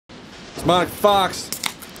Demonic Fox!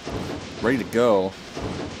 Ready to go.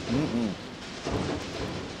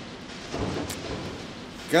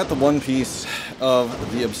 Got the one piece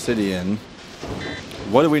of the obsidian.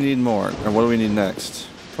 What do we need more? Or what do we need next?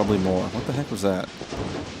 Probably more. What the heck was that?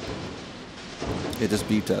 It just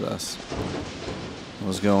beeped at us. What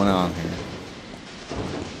was going on here?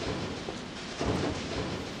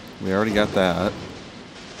 We already got that.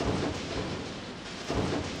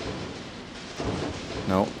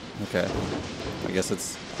 No. Okay. I guess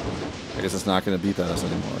it's not going to beep at us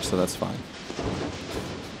anymore, so that's fine.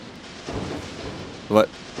 What?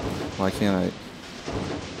 Why can't I?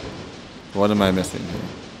 What am I missing here?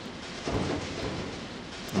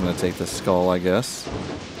 I'm going to take the skull, I guess.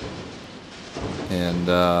 And,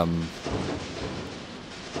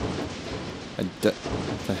 what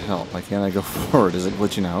the hell? Why can't I go forward? Is it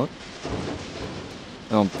glitching out?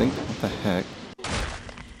 I don't think. What the heck?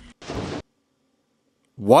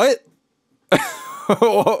 What?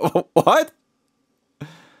 What? What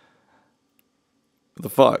the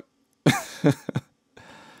fuck?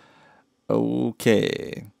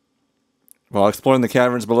 Okay. While exploring the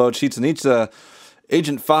caverns below, cheats in each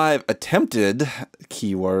Agent 5 attempted,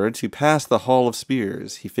 keyword, to pass the Hall of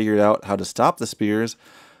Spears. He figured out how to stop the spears,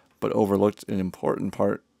 but overlooked an important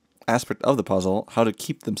aspect of the puzzle, how to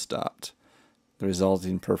keep them stopped. The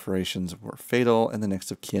resulting perforations were fatal, and the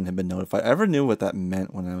next of kin had been notified. I never knew what that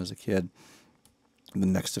meant when I was a kid. The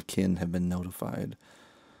next of kin had been notified.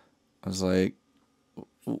 I was like,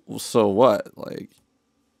 so what? Like,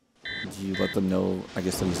 do you let them know, I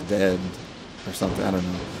guess, that he's dead or something? I don't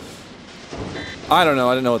know. I don't know.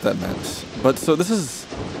 I didn't know what that meant. But so this is...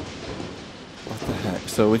 What the heck?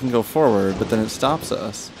 So we can go forward, but then it stops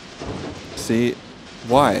us. See?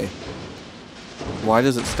 Why? Why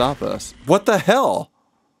does it stop us? What the hell?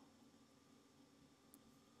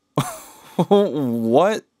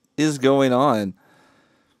 What is going on?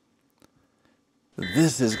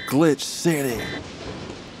 This is Glitch City.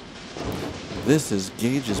 This is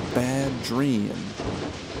Gage's bad dream.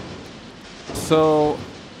 So,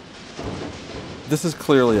 this is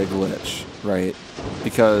clearly a glitch, right?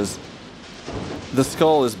 Because the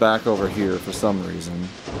skull is back over here for some reason.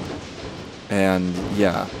 And,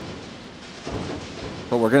 yeah.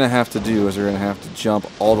 What we're going to have to do is we're going to have to jump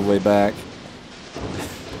all the way back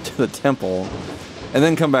to the temple and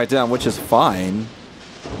then come back down, which is fine.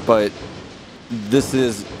 But this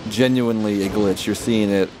is genuinely a glitch. You're seeing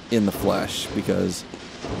it in the flesh because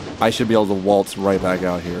I should be able to waltz right back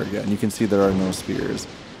out here again. You can see there are no spears.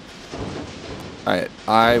 Alright,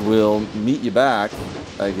 I will meet you back,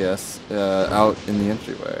 I guess, out in the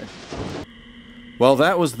entryway. Well,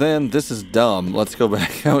 that was then. This is dumb. Let's go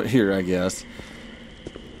back out here, I guess.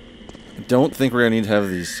 I don't think we're going to need to have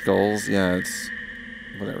these skulls. Yeah, it's...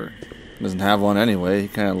 whatever. Doesn't have one anyway. He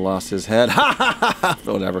kind of lost his head. Ha ha ha ha!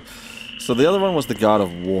 Whatever. So the other one was the God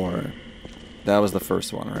of War. That was the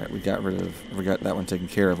first one, right? We got that one taken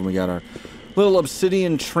care of. And we got our little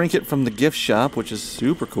obsidian trinket from the gift shop, which is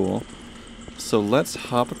super cool. So let's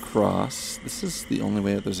hop across. This is the only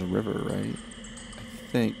way that there's a river, right?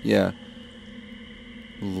 I think, yeah.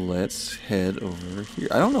 Let's head over here.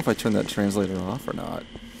 I don't know if I turned that translator off or not.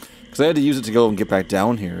 Because I had to use it to go and get back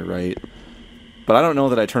down here, right? But I don't know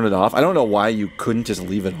that I turned it off. I don't know why you couldn't just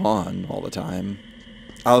leave it on all the time.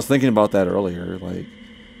 I was thinking about that earlier. Like,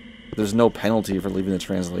 there's no penalty for leaving the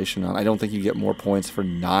translation on. I don't think you get more points for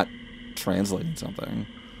not translating something.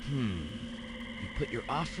 You put your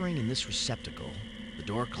offering in this receptacle. The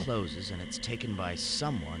door closes and it's taken by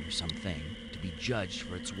someone or something to be judged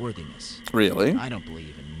for its worthiness. Really? I don't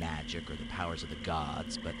believe in magic or the powers of the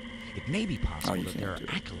gods, but it may be possible that there are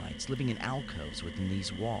acolytes living in alcoves within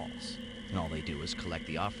these walls. And all they do is collect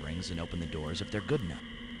the offerings and open the doors if they're good enough.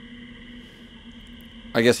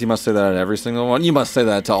 I guess you must say that at every single one. You must say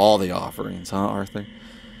that to all the offerings, huh, Arthur?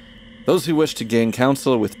 Those who wish to gain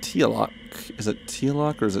counsel with Teal'c, is it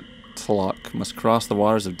Teal'c or is it Tlaloc, must cross the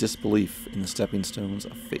waters of disbelief in the stepping stones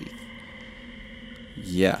of faith.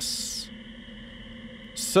 Yes.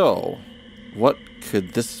 So, what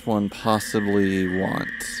could this one possibly want?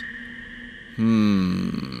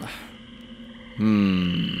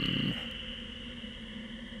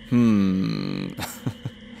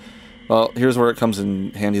 Well, here's where it comes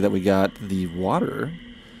in handy that we got the water.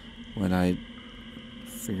 When I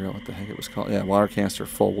figure out what the heck it was called. Yeah, water canister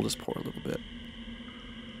full. We'll just pour a little bit.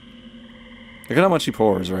 Look at how much he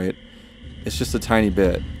pours, right? It's just a tiny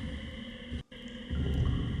bit.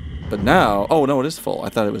 But now... oh, no, it is full. I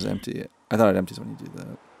thought it was empty. I thought it empties when you do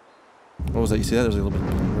that. What was that? You see that? There's a little bit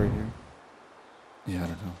of blue right here. Yeah, I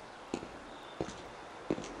don't know.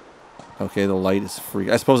 Okay, the light is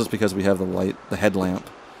free. I suppose it's because we have the light, the headlamp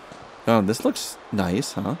Oh, this looks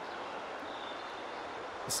nice, huh?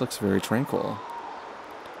 This looks very tranquil.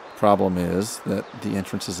 Problem is that the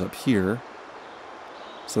entrance is up here.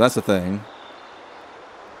 So that's the thing.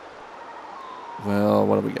 Well,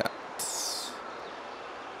 what do we got?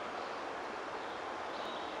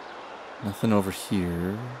 Nothing over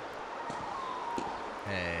here.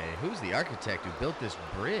 Hey, who's the architect who built this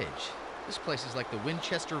bridge? This place is like the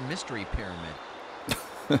Winchester Mystery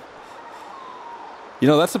Pyramid. You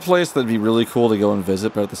know, that's a place that'd be really cool to go and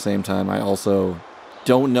visit, but at the same time, I also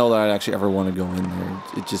don't know that I'd actually ever want to go in there.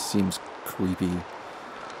 It just seems creepy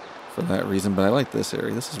for that reason, but I like this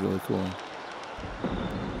area. This is really cool.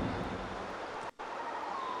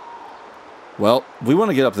 Well, we want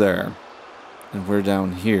to get up there, and we're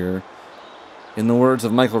down here. In the words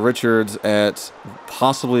of Michael Richards, at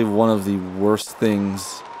possibly one of the worst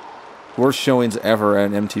showings ever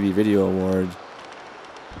at an MTV Video Award,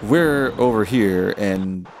 we're over here,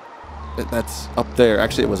 and that's up there.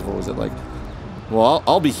 Actually, what was it like? Well,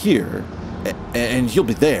 I'll be here, and you'll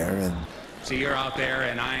be there. And so you're out there,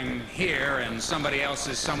 and I'm here, and somebody else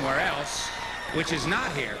is somewhere else, which is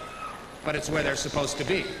not here, but it's where they're supposed to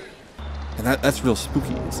be. And that's real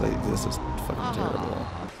spooky. It's like, this is fucking terrible.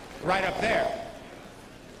 Right up there.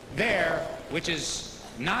 There, which is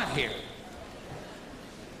not here.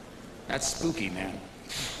 That's spooky, man.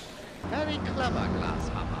 Very clever,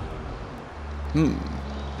 Grasshopper.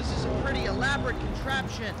 This is a pretty elaborate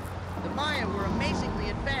contraption. The Maya were amazingly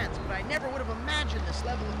advanced, but I never would have imagined this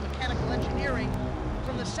level of mechanical engineering.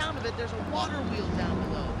 From the sound of it, there's a water wheel down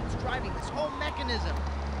below that's driving this whole mechanism.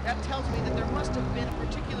 That tells me that there must have been a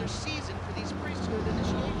particular season for these priesthood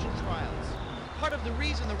initiation trials. Part of the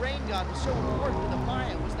reason the rain god was so important to the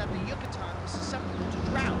Maya was that the Yucatan was susceptible to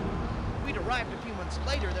drought. If we'd arrived a few months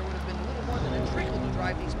later, there would have been little more than a trickle to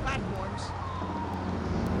drive these platforms.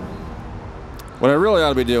 What I really ought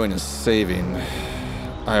to be doing is saving,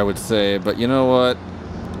 I would say, but you know what?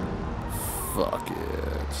 Fuck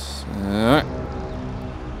it. Alright.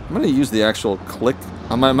 I'm going to use the actual click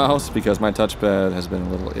on my mouse because my touchpad has been a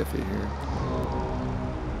little iffy here.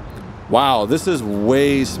 Wow, this is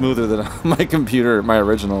way smoother than my computer, my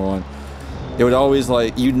original one. It would always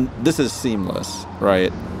like, this is seamless,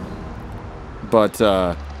 right? But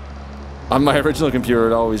on my original computer, it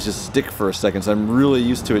would always just stick for a second, so I'm really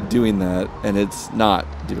used to it doing that, and it's not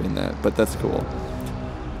doing that, but that's cool.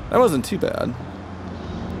 That wasn't too bad.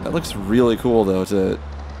 That looks really cool, though, to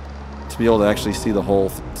be able to actually see the whole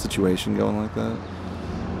situation going like that.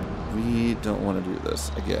 We don't want to do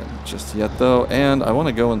this again just yet, though, and I want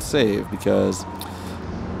to go and save, because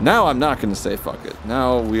now I'm not going to say fuck it.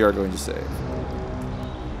 Now we are going to save.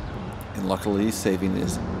 And luckily, saving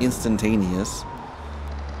is instantaneous.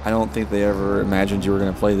 I don't think they ever imagined you were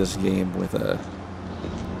going to play this game with a...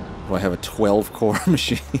 Well, I have a 12-core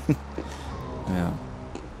machine. Yeah.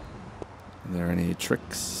 Are there any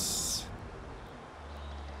tricks?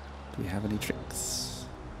 Do we have any tricks?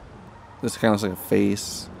 This kind of looks like a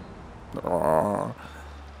face.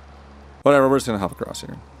 Whatever, we're just going to hop across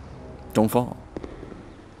here. Don't fall.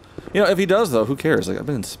 You know, if he does, though, who cares? Like, I've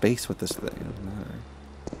been in space with this thing. It doesn't matter.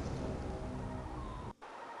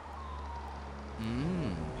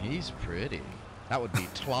 He's pretty. That would be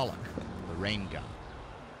Tlaloc, the rain god.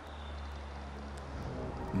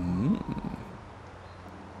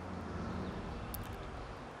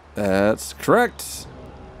 That's correct.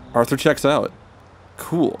 Arthur checks out.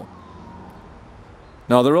 Cool.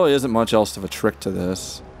 No, there really isn't much else of a trick to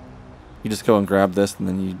this. You just go and grab this, and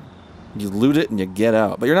then you loot it and you get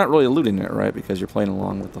out. But you're not really looting it, right? Because you're playing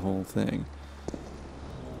along with the whole thing.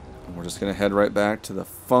 And we're just going to head right back to the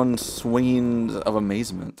fun swingings of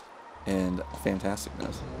amazement and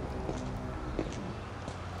fantasticness.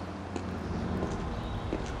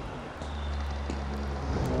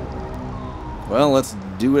 Well, let's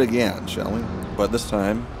do it again, shall we? But this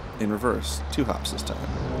time in reverse. 2 hops this time.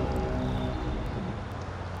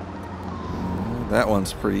 That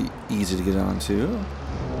one's pretty easy to get onto.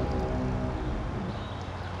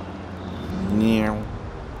 Meow.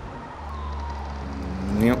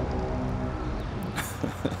 Meow.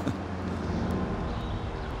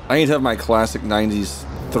 I need to have my classic 90s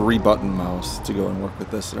 3-button mouse to go and work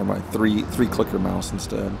with this, or my 3-clicker mouse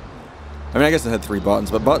instead. I mean, I guess it had 3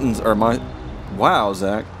 buttons, but buttons are my... Wow,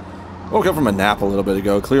 Zach. Woke up from a nap a little bit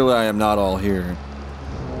ago. Clearly, I am not all here.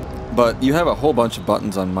 But you have a whole bunch of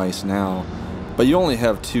buttons on mice now. But you only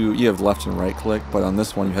have 2. You have left and right click, but on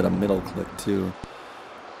this one you had a middle click too.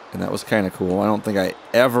 And that was kind of cool. I don't think I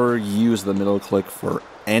ever used the middle click for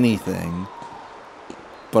anything.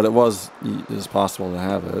 But it was possible to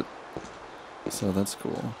have it. So that's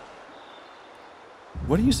cool.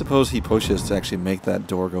 What do you suppose he pushes to actually make that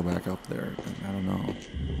door go back up there? I don't know.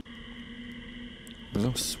 There's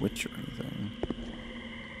no switch or anything.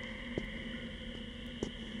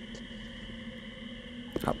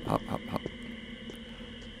 Hop, hop, hop, hop.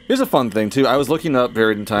 Here's a fun thing, too. I was looking up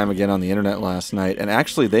Buried in Time again on the internet last night, and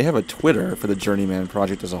actually they have a Twitter for the Journeyman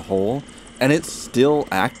project as a whole, and it's still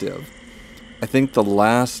active. I think the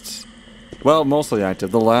last... Well, mostly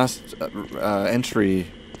active. The last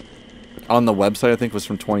entry on the website, I think, was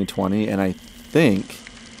from 2020, and I think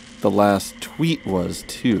the last tweet was,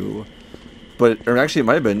 too. But, or actually, it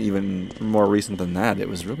might have been even more recent than that. It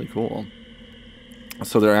was really cool.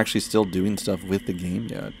 So they're actually still doing stuff with the game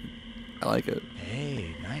yet. I like it.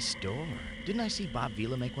 Hey, nice door. Didn't I see Bob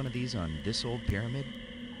Vila make one of these on this old pyramid?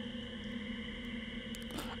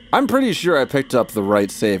 I'm pretty sure I picked up the right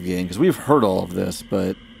save game, because we've heard all of this,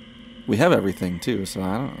 but we have everything too, so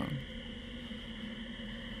I don't know.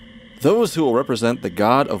 Those who will represent the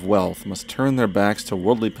god of wealth must turn their backs to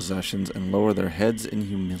worldly possessions and lower their heads in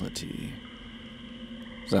humility.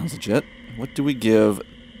 Sounds legit. What do we give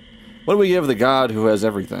the god who has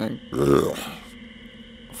everything? Ugh.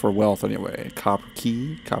 For wealth, anyway. Copper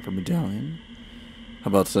key, copper medallion. How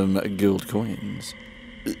about some gold coins?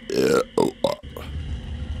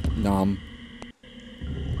 Nom.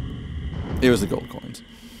 It was the gold coins.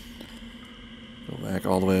 Go back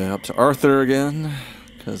all the way up to Arthur again,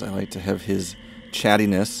 because I like to have his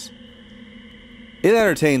chattiness. It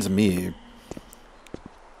entertains me.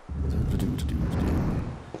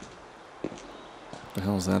 What the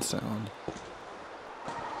hell is that sound?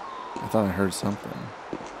 I thought I heard something.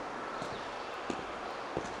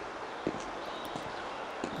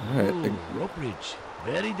 Alright. Ooh, rope bridge.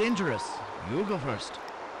 Very dangerous. You go first.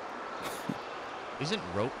 Isn't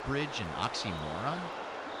rope bridge an oxymoron?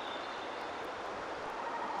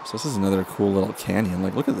 So this is another cool little canyon.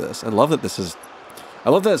 Like, look at this. I love that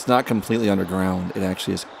it's not completely underground. It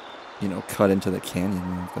actually is, you know, cut into the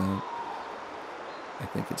canyon like that. I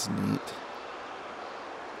think it's neat.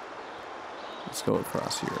 Let's go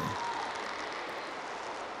across here.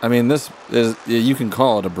 I mean, this is, you can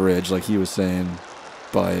call it a bridge, like he was saying,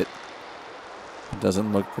 but it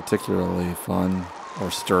doesn't look particularly fun or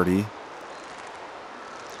sturdy.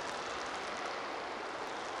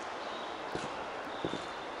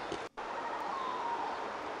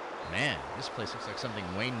 Man, this place looks like something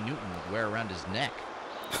Wayne Newton would wear around his neck.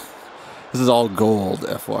 This is all gold,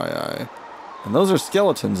 FYI. And those are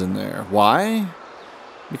skeletons in there. Why?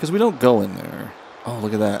 Because we don't go in there. Oh,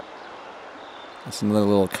 look at that. That's another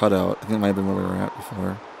little cutout. I think it might have been where we were at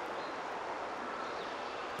before.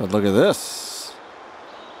 But look at this.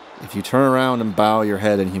 If you turn around and bow your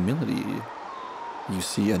head in humility, you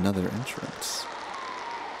see another entrance.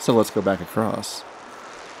 So let's go back across.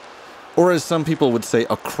 Or as some people would say,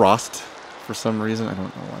 across for some reason. I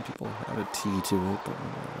don't know why people have a T to it, but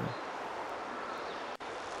whatever.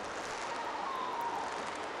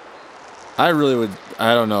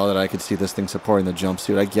 I don't know that I could see this thing supporting the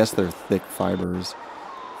jumpsuit. I guess they're thick fibers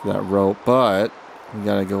for that rope, but we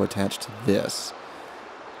gotta go attached to this.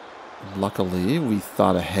 Luckily, we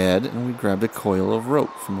thought ahead and we grabbed a coil of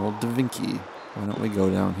rope from old Da Vinci. Why don't we go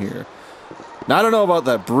down here? Now, I don't know about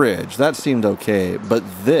that bridge. That seemed okay, but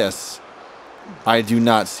this, I do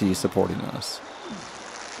not see supporting us.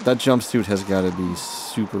 That jumpsuit has got to be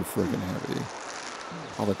super friggin' heavy.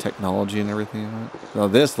 All the technology and everything in it. Now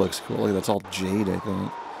this looks cool. That's all jade, I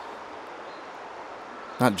think.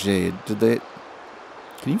 Not jade. Did they...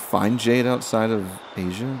 Can you find jade outside of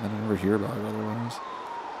Asia? I don't ever hear about it otherwise.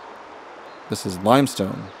 This is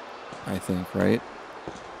limestone, I think, right?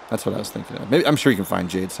 That's what I was thinking of. Maybe, I'm sure you can find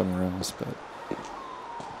jade somewhere else, but...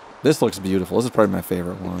 This looks beautiful. This is probably my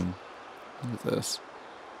favorite one. Look at this.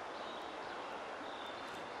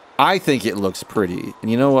 I think it looks pretty.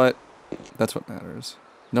 And you know what? That's what matters.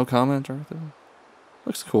 No comment, Arthur?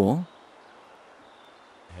 Looks cool.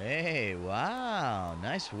 Hey, wow.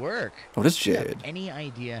 Nice work. Oh, this Do you jade. have any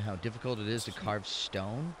idea how difficult it is to carve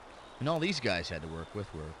stone? And all these guys had to work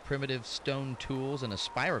with were primitive stone tools and a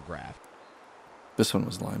spirograph. This one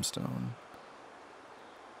was limestone.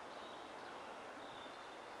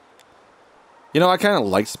 You know, I kind of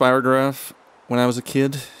liked spirograph when I was a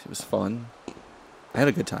kid. It was fun. I had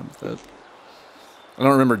a good time with it. I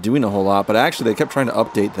don't remember doing a whole lot, but actually they kept trying to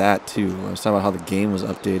update that too. I was talking about how the game was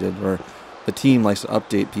updated, or the team likes to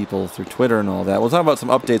update people through Twitter and all that. We'll talk about some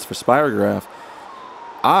updates for spirograph.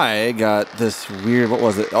 I got this weird, what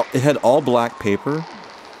was it? It had all black paper,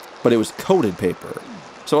 but it was coated paper.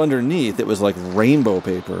 So underneath it was like rainbow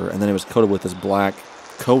paper, and then it was coated with this black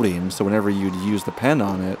coating, so whenever you'd use the pen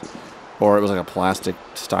on it, or it was like a plastic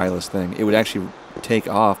stylus thing, it would actually take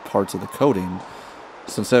off parts of the coating.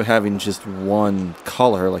 So instead of having just one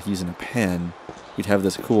color, like using a pen, you'd have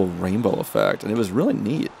this cool rainbow effect. And it was really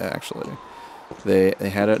neat, actually. They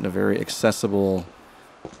had it in a very accessible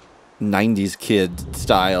 90s kid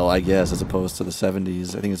style, I guess, as opposed to the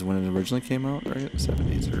 70s. I think it's when it originally came out, right?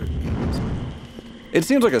 70s or 80s. It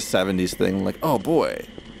seems like a 70s thing, like, oh boy,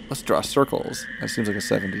 let's draw circles. That seems like a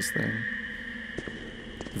 70s thing.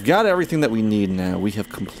 We've got everything that we need now. We have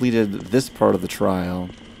completed this part of the trial.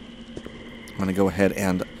 I'm going to go ahead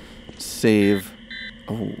and save.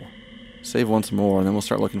 Oh, save once more, and then we'll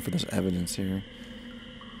start looking for this evidence here.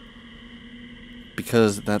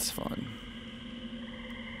 Because that's fun.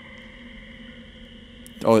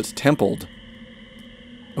 Oh, it's templed.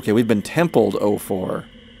 Okay, we've been templed 04.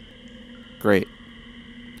 Great.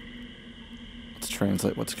 Let's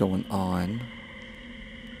translate what's going on.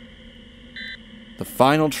 The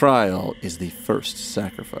final trial is the first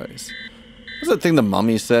sacrifice. What's that thing the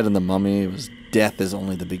Mummy said in The Mummy? It was death is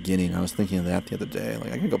only the beginning. I was thinking of that the other day.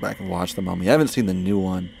 Like, I can go back and watch The Mummy. I haven't seen the new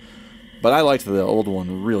one, but I liked the old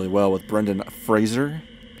one really well with Brendan Fraser,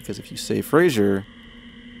 because if you save Fraser,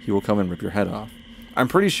 he will come and rip your head off. I'm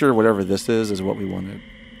pretty sure whatever this is what we want to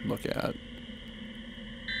look at.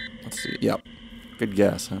 Let's see. Yep. Good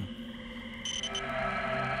guess, huh?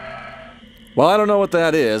 Well, I don't know what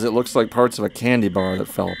that is. It looks like parts of a candy bar that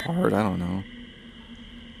fell apart. I don't know.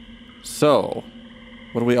 So,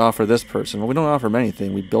 what do we offer this person? Well, we don't offer him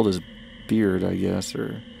anything. We build his beard, I guess,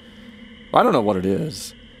 or... Well, I don't know what it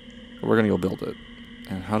is, but we're going to go build it.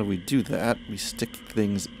 And how do we do that? We stick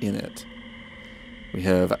things in it. We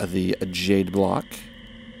have the jade block.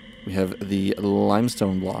 We have the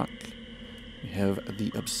limestone block. We have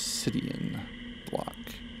the obsidian block.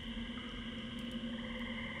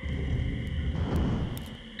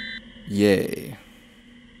 Yay.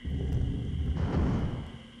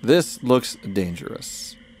 This looks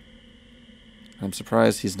dangerous. I'm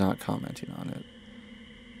surprised he's not commenting on it.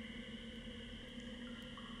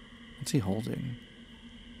 What's he holding?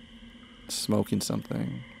 Smoking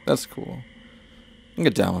something. That's cool. I can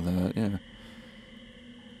get down with that, yeah.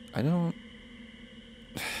 I don't know,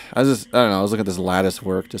 I was looking at this lattice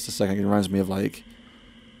work just a second. It reminds me of like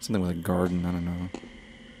something with a garden, I don't know.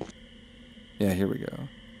 Yeah, here we go.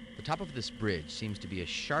 The top of this bridge seems to be a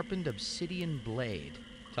sharpened obsidian blade.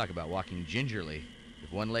 Talk about walking gingerly.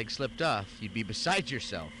 If one leg slipped off, you'd be beside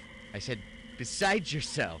yourself. I said, beside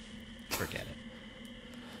yourself. Forget it.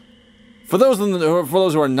 For those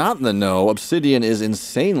who are not in the know, obsidian is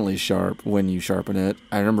insanely sharp when you sharpen it.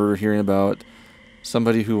 I remember hearing about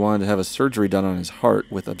somebody who wanted to have a surgery done on his heart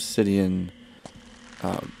with obsidian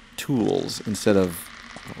tools instead of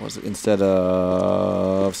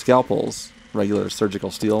scalpels, regular surgical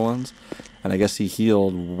steel ones. And I guess he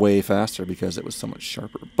healed way faster because it was so much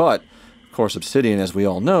sharper. But, of course, obsidian, as we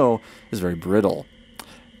all know, is very brittle.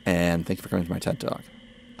 And thank you for coming to my TED Talk.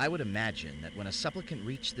 I would imagine that when a supplicant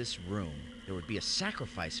reached this room, there would be a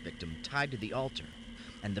sacrifice victim tied to the altar,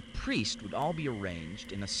 and the priest would all be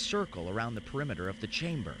arranged in a circle around the perimeter of the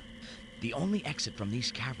chamber. The only exit from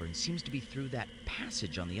these caverns seems to be through that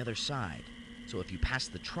passage on the other side. So if you pass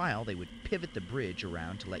the trial, they would pivot the bridge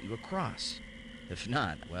around to let you across. If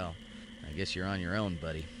not, well, I guess you're on your own,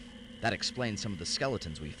 buddy. That explains some of the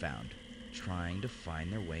skeletons we found, trying to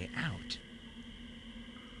find their way out.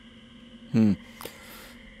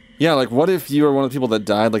 Yeah, like, what if you were one of the people that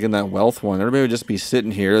died, like, in that wealth one? Everybody would just be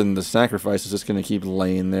sitting here, and the sacrifice is just going to keep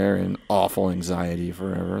laying there in awful anxiety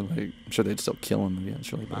forever. Like, I'm sure they'd still kill him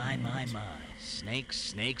eventually. My. Snakes,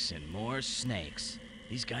 snakes, and more snakes.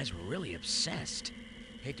 These guys were really obsessed.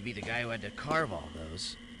 Hate to be the guy who had to carve all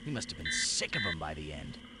those. He must have been sick of them by the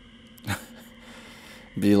end.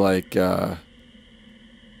 Be like,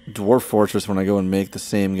 Dwarf Fortress when I go and make the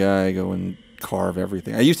same guy go and carve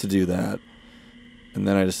everything. I used to do that. And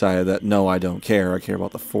then I decided that, no, I don't care. I care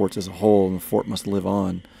about the fort as a whole, and the fort must live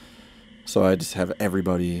on. So I just have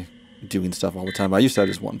everybody doing stuff all the time. I used to have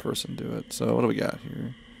just one person do it. So what do we got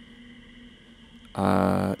here?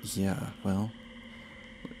 Yeah, well,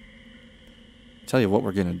 tell you what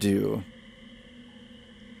we're going to do.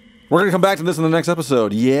 We're going to come back to this in the next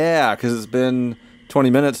episode. Yeah, because it's been 20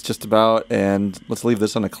 minutes just about, and let's leave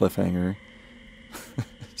this on a cliffhanger.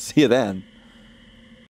 See you then.